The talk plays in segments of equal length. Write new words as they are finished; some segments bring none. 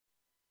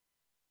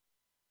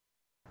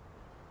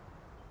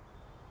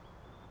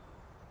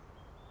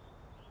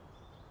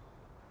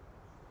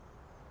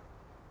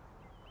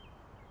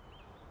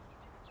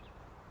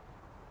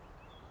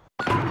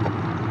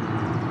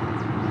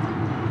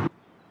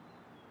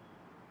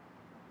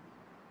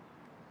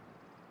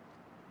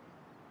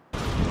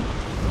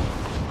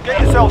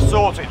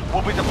yourself sorted.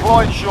 We'll be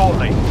deploying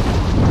shortly.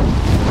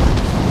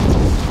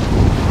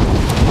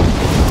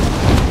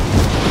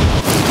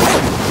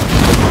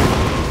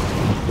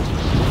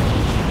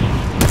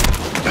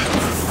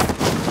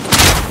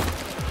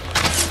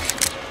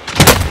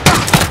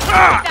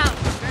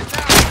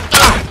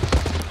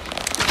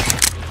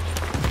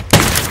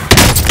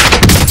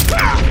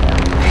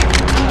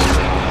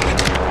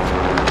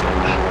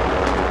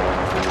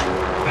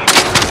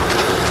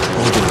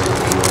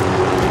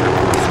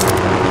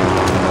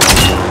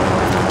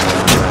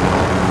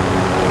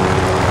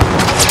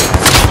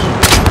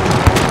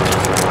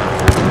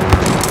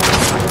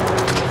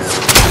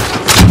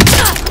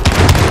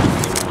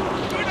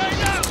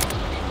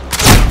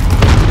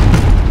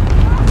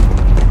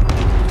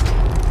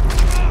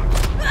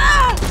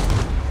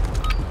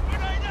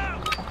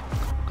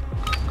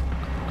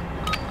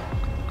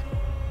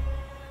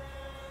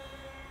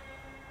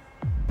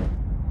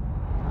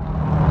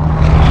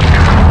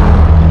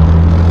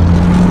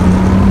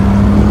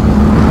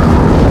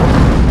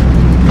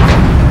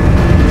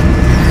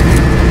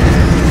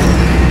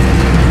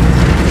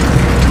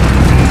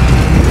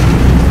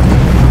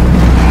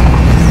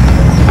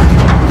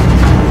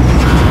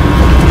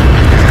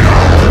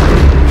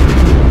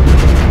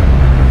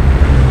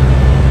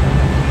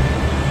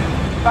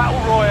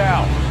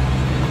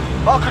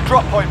 Mark a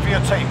drop point for your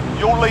team.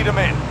 You'll lead them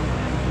in.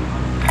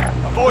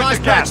 Avoid nice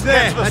the gas.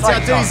 there. That's our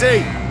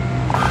DZ.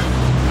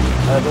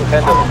 We'll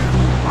handle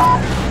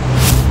it.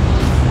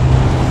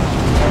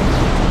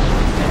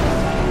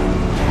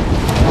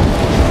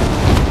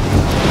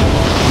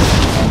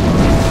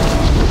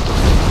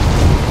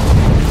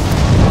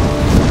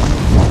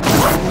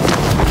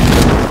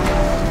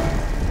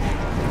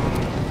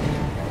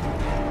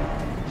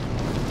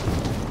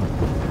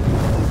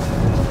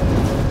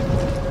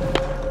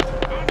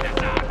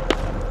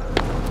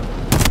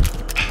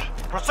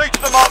 Proceed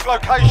to the marked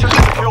location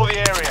and secure the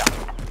area.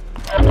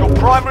 Your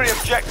primary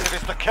objective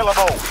is to kill them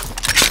all.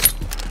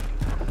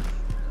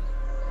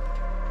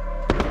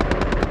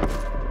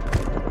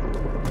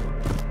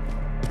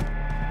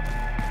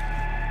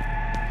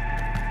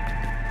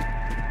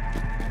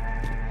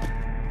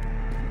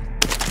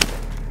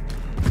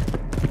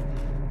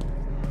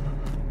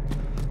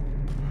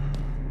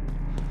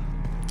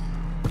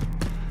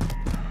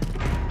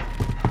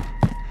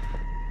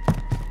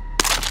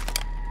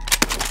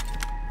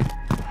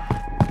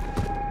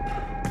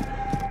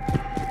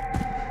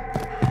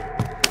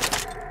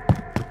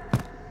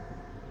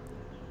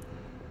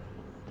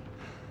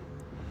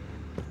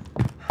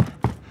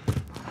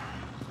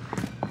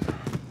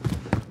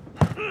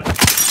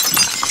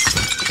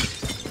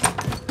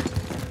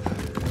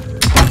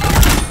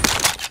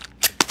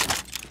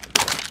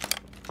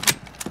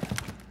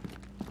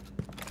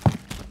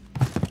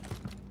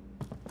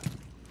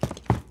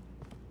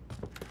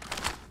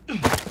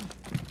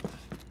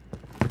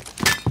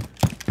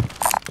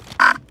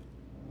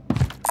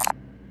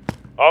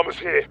 Armor's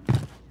here.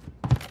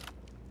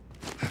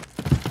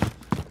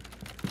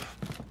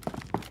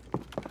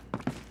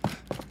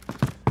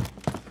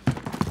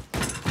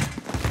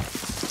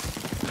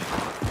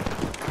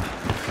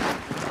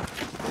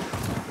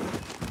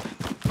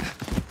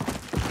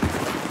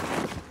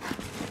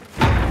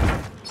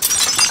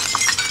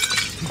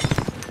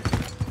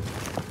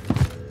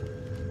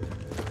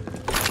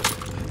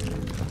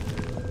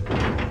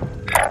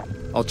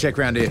 I'll check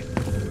round here.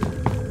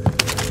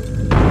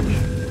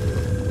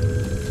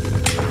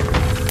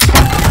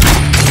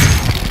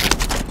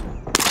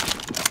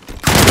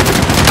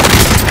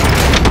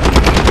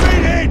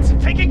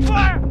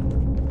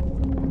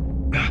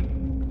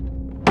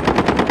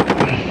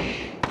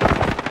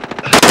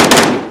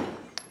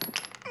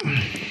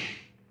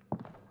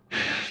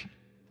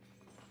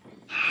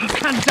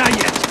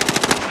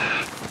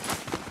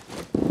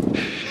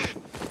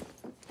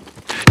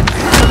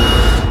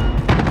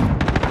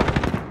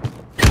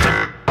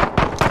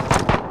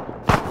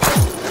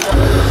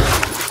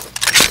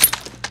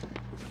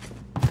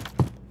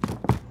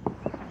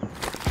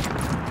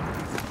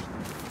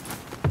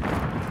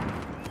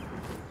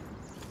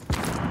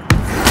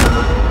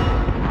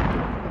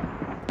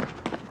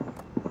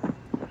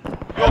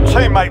 Your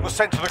teammate was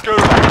sent to the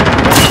gulag.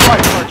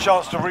 Wait for a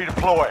chance to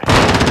redeploy.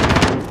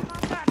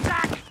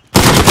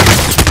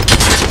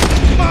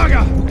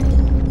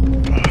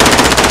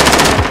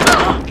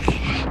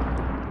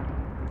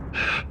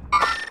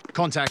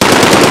 Contact.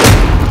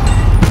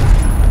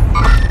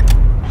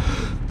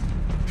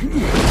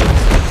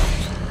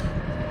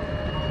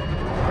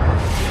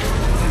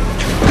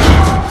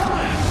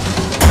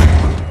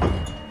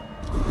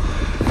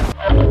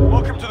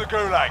 Welcome to the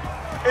gulag.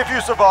 If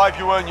you survive,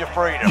 you earn your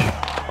freedom.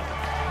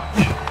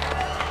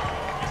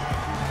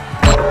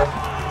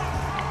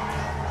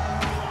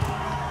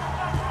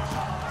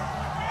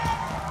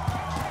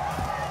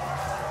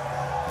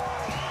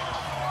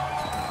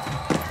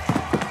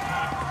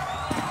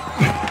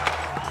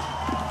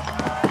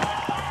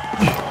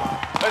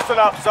 Listen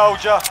up,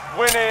 soldier.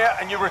 Win here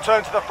and you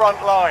return to the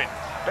front line.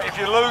 But if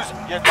you lose,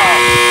 you're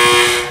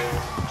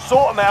done.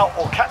 Sort them out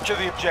or capture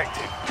the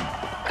objective.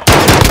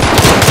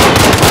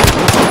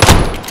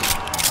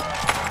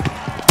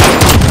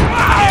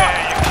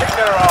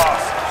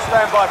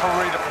 Stand by for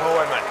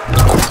redeployment.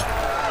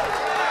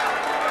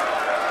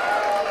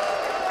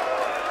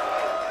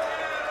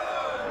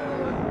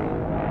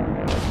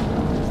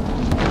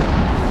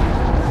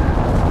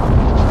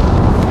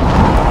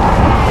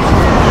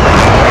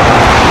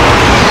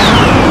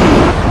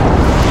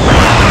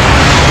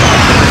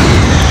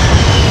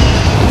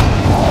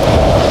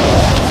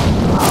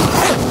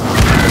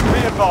 Be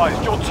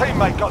advised, your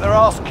teammate got their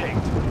ass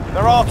kicked.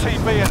 They're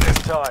RTB at this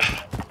time.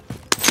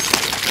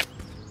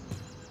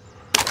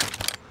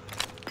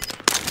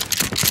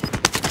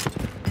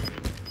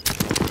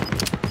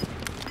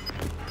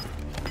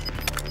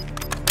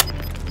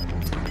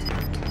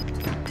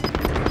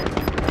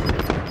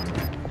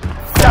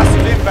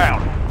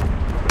 Inbound.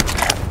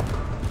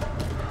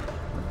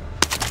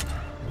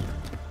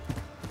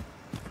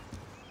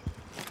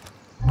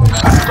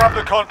 Scrub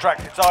the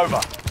contract, it's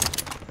over.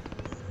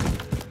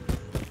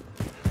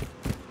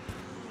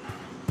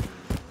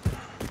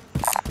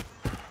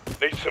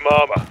 Need some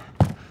armor.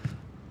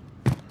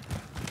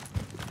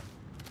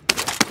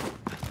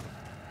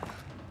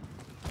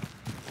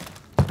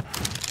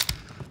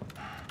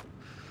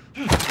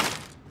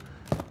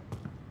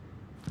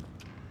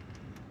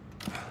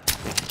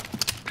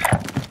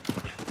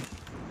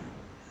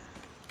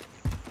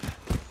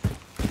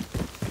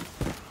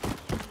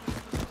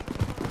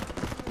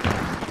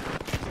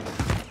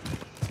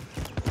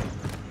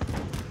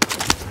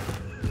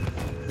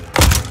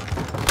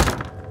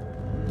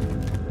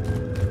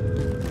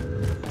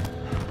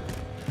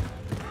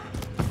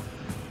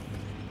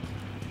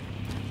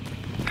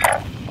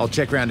 I'll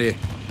check round here.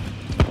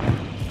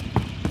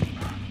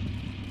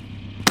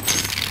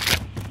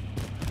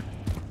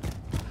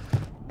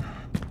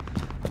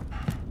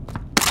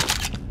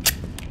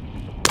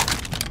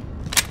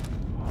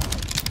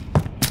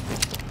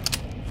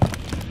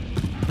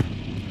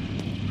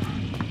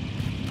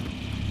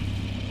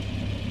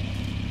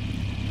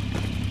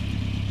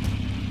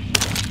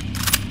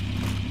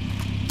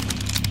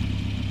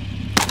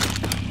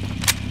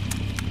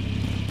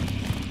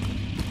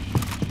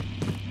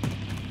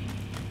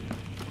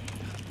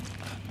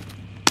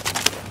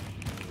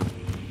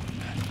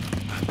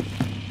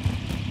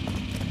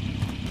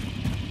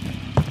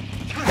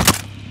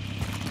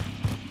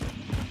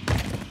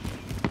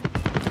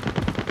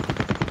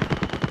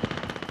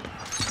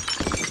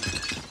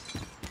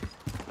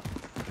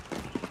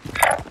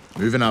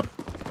 Moving up.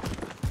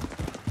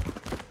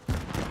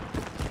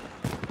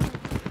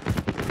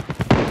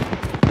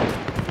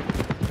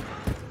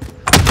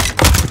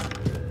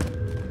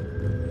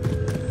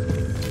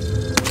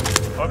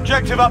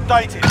 Objective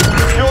updated.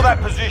 Secure that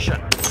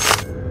position.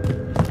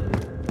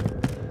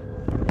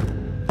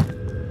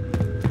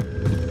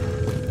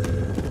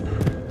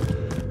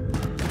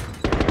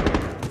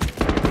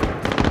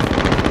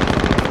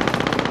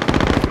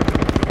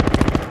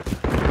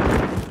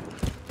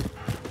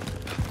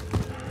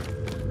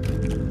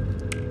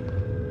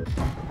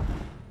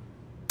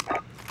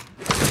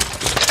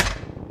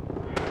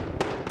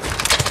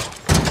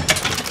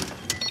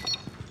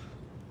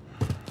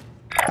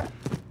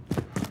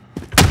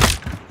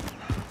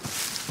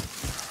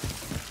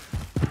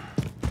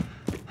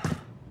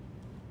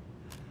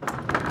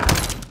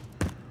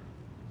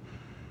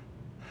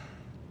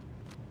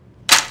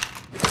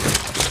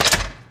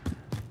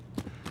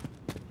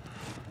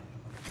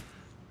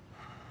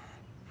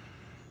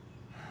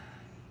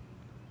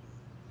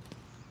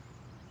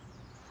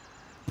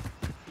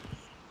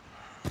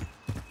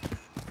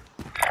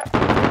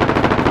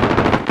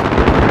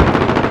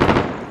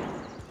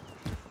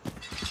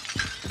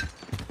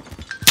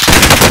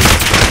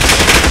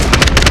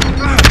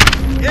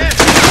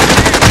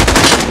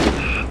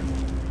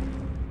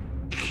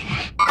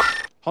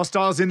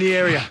 Hostiles in the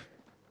area.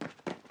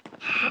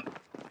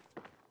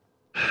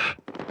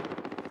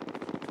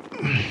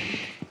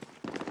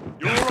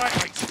 You're all right,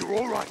 mate. You're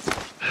all right.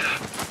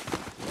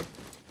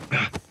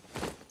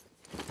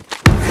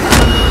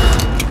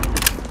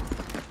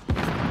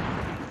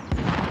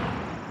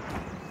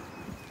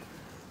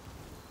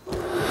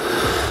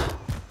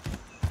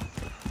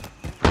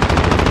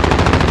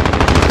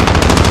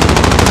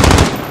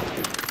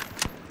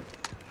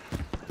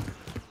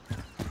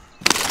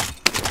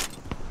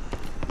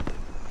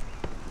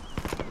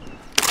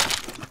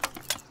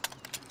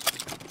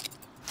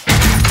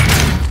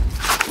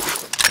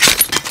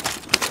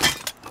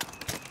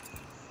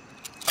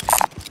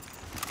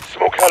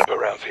 Small caliber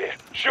rounds here.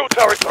 Shield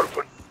turret's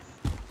open.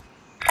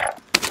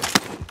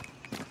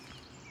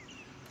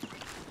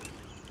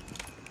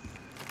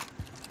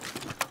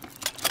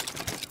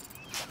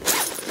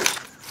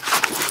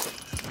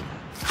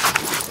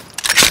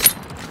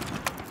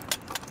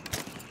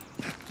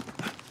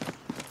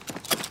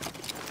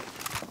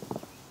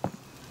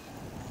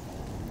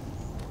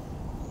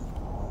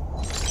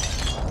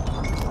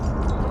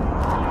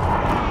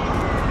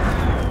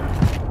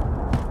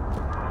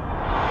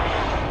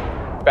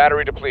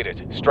 Battery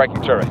depleted.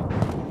 Striking turret.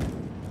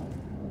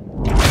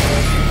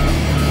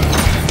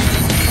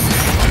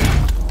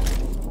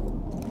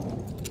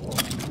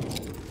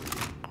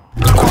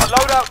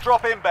 Loadout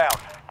drop inbound.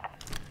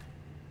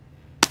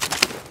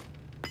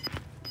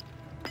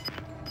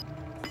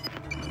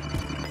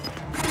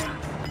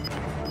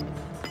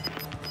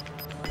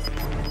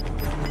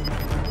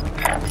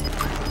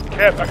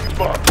 Care package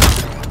marked.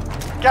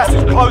 Gas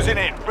is closing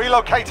in.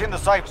 Relocating the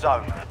safe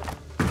zone.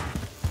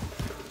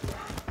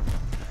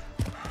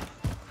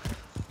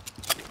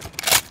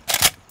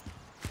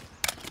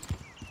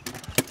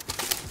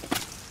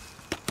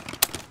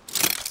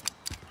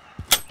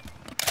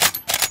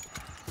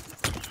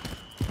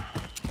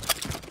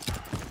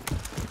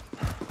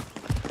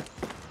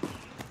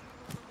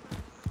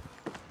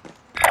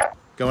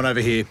 Going over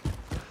here.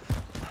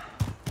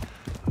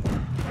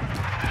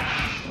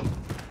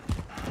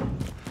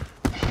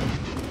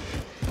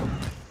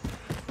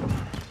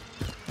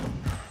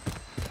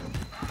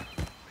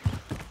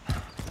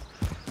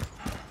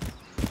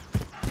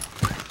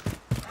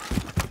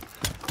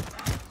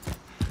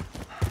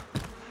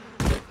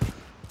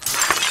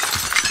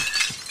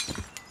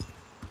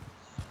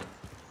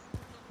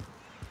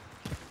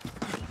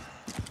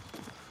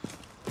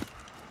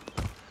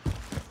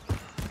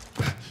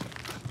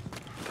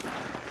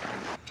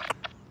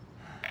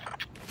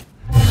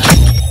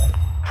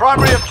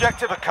 Primary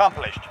objective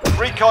accomplished.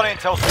 Recon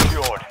intel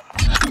secured.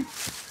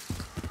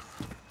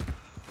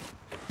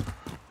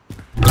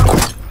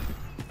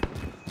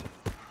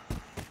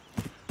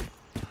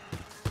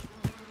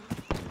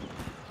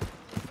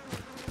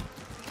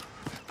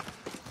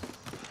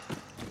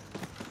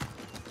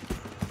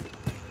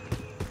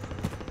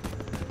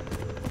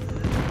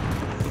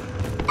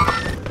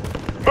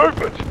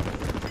 Movement!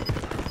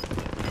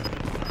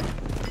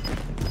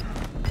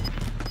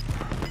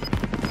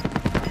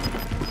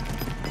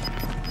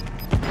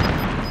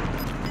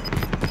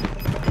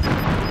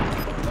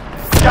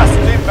 Gas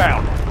is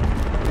inbound.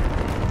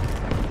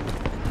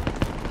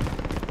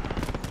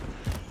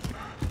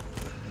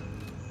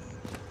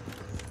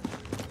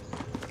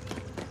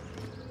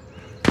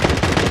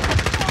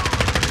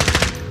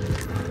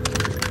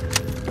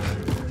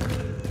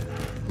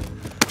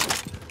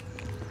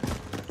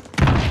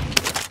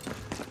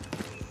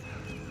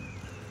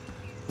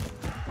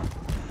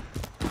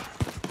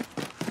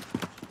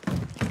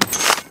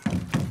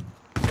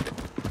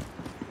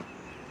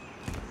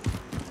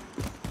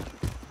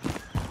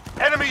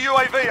 Enemy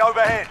UAV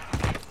overhead.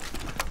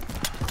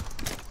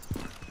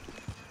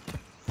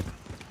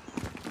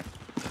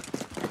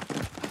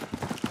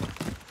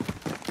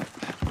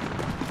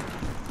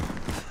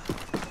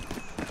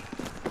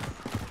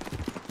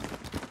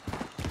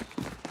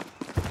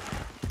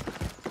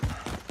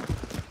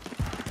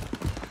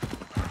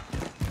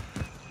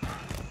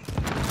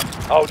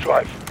 I'll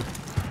drive.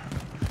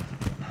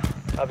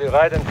 I will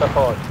ride and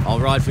support. I'll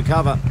ride for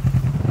cover.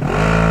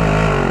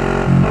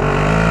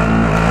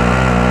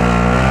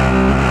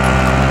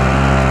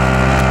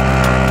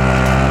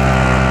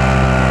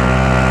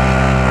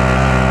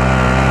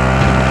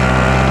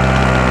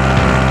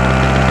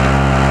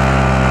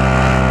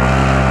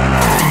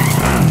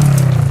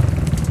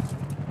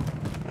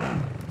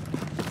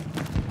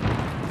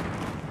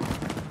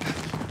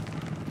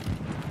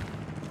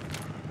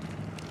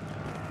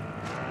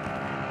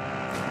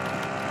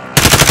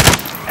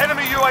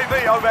 Enemy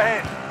UAV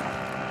overhead.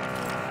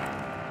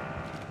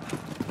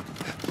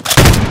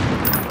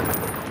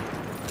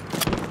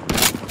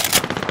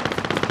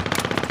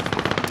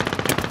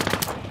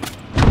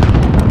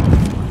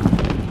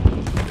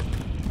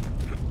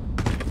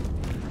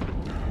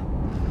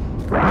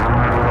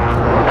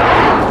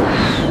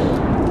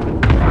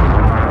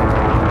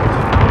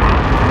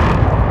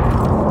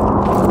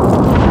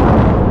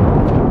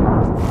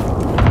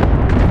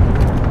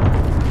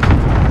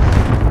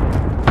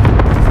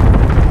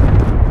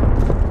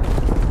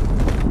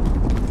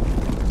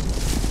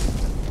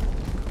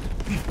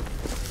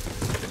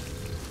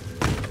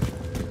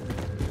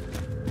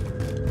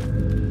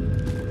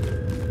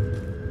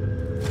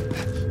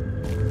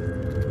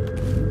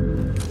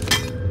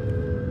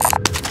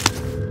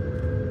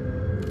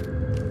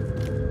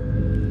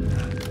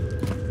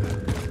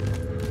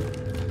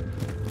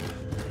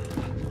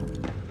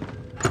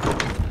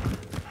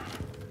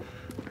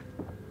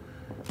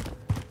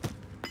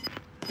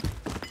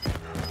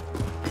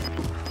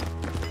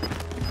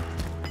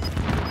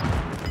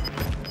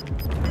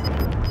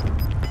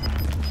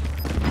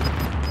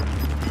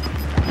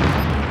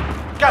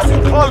 Gas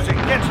is closing.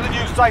 Get to the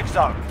new safe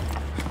zone.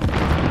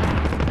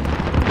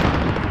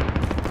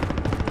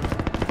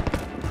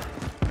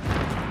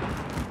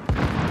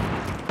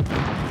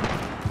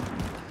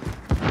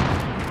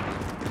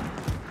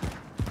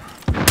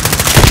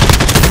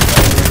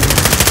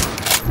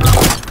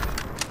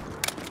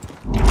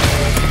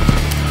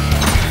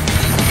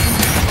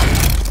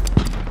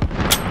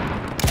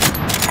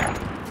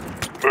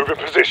 Move in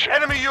position.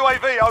 Enemy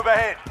UAV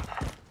overhead.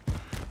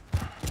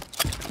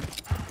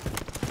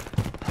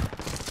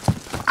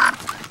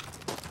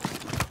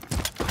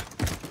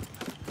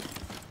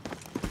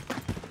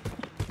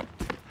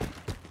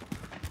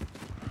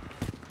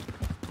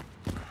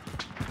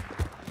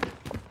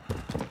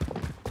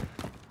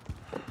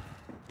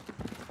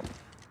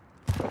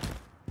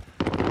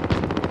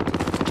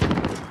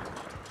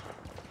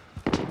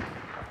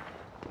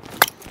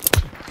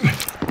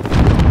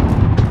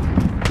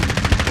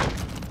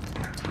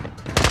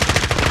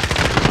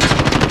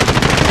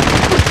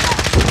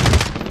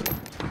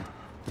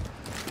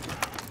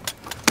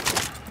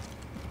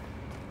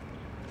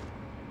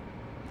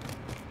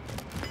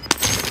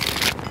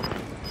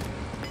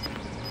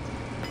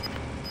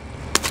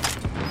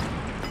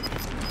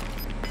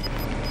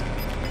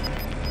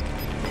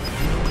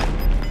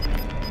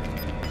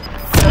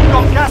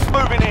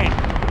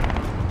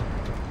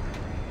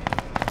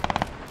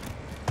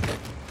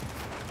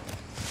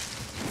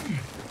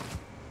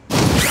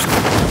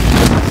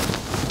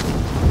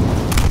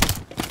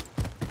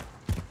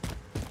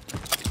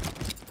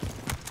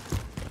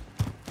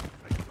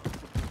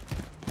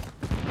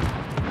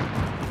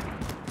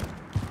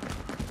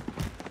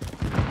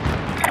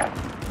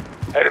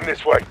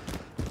 this way.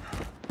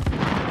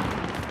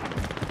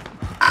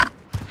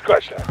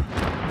 Scratch that.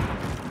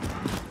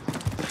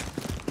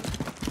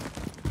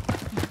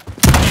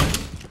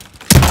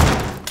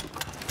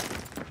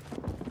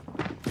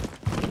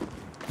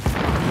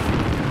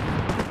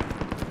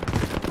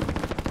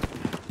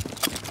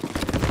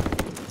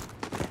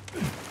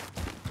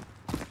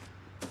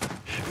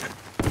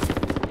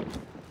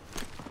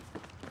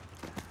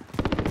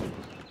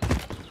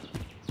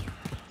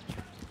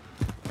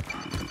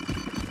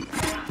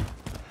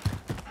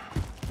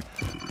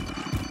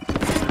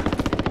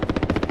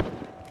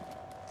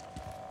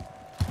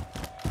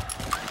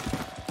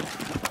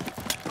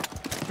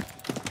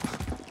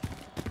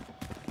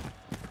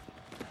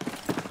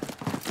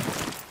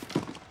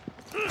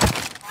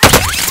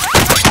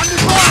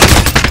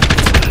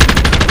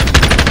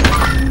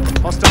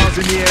 Hostiles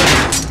in the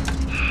area.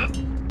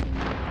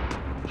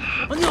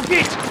 On your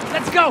feet!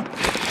 Let's go!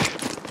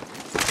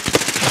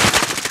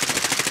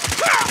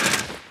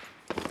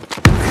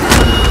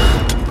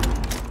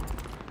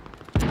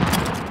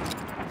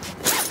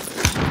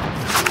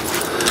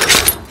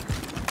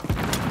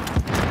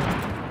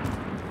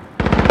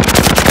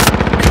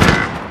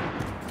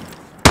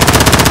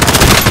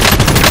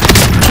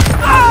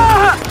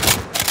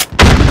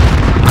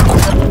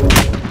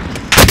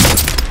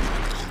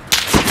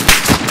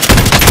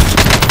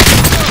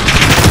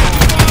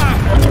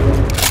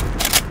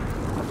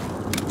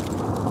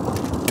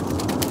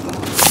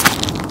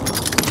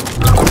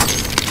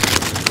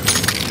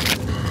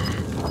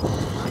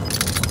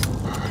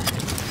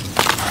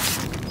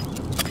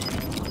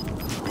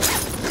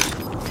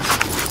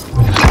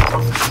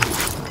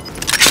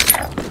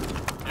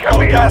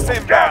 Gas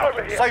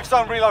inbound. Safe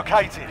zone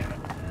relocated.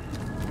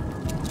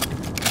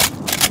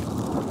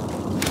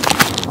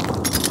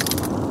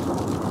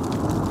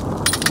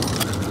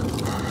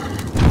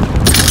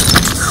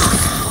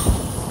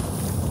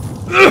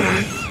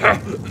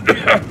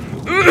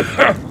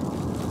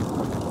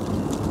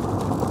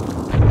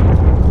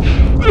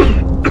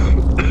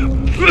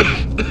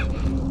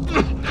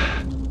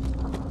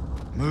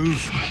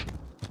 Move.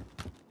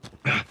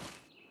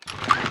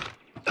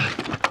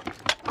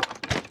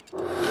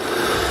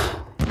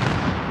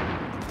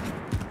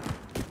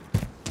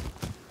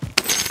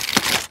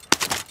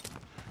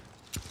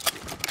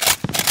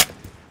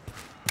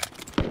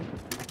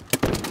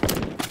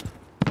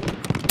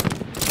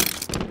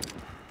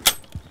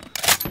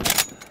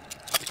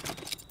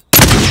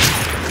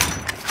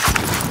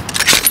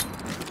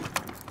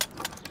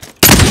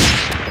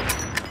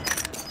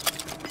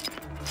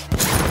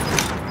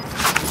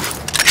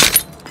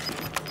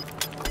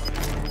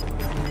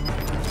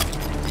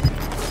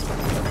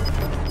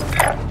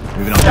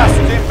 Moving on. Gas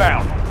is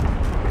inbound.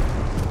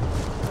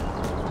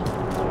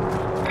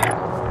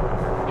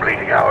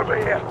 Bleeding out over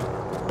here.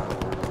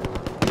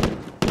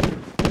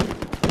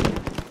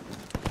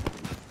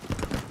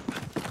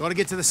 Gotta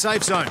get to the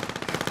safe zone.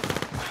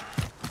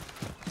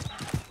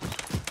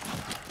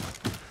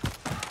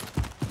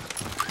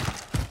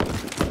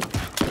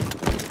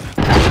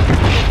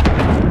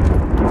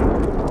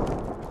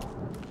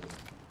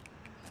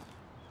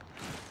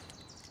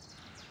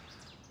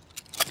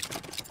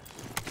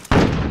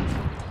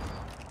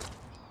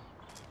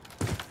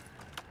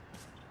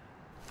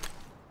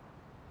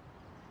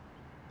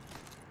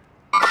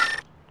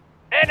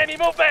 Enemy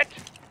movement!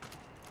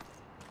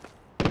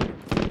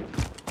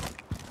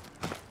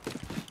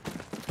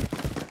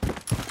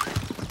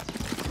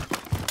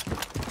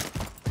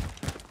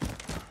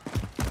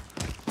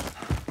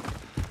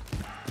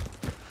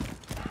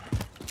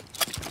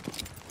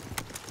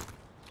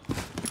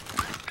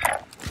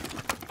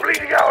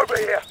 Bleeding out over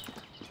here.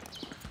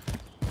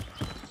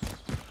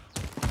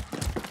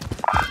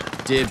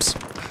 Dibs.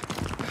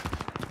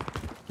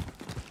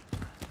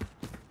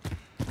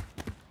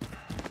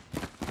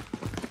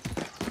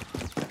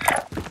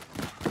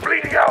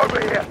 Bleeding out over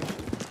here.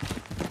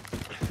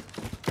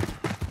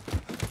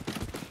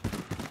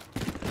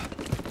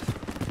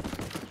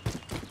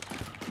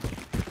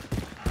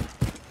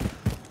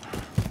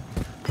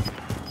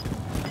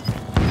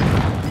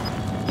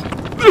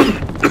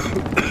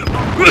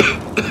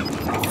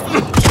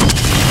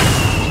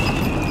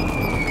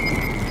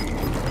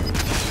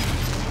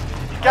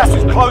 Gas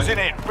is closing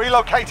in.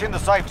 Relocating the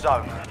safe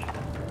zone.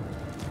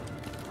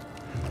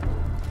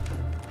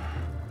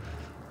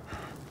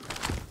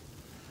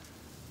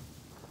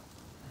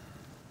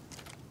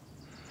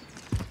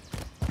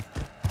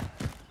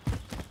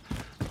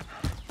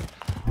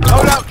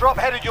 Loadout drop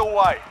headed your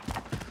way.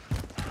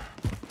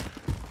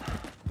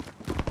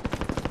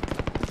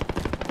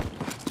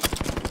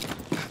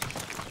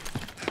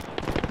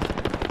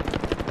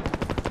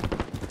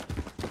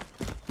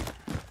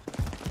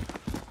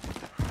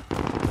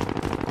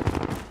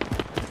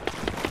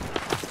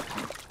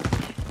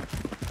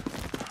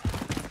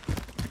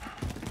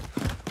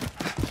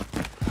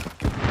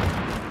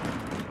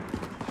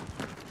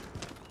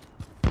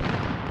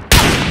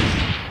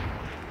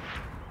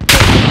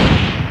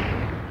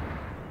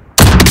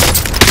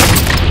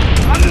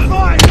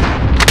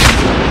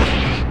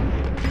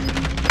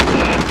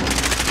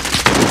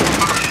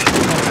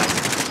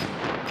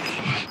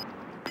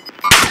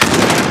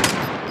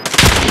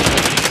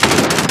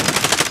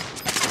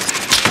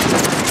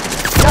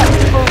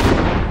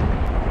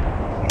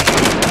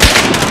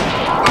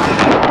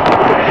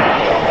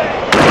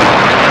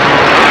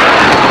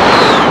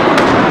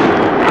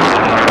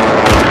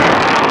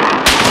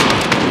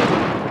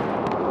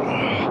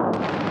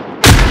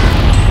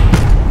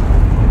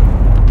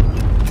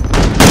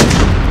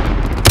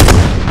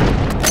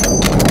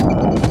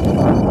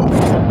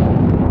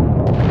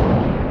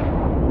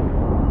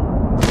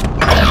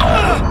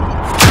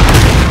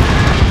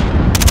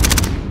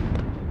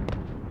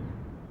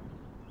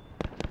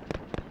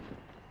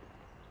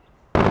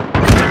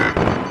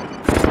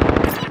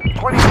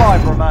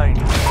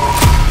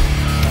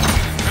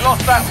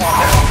 that one,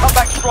 then we'll come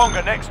back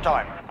stronger next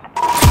time.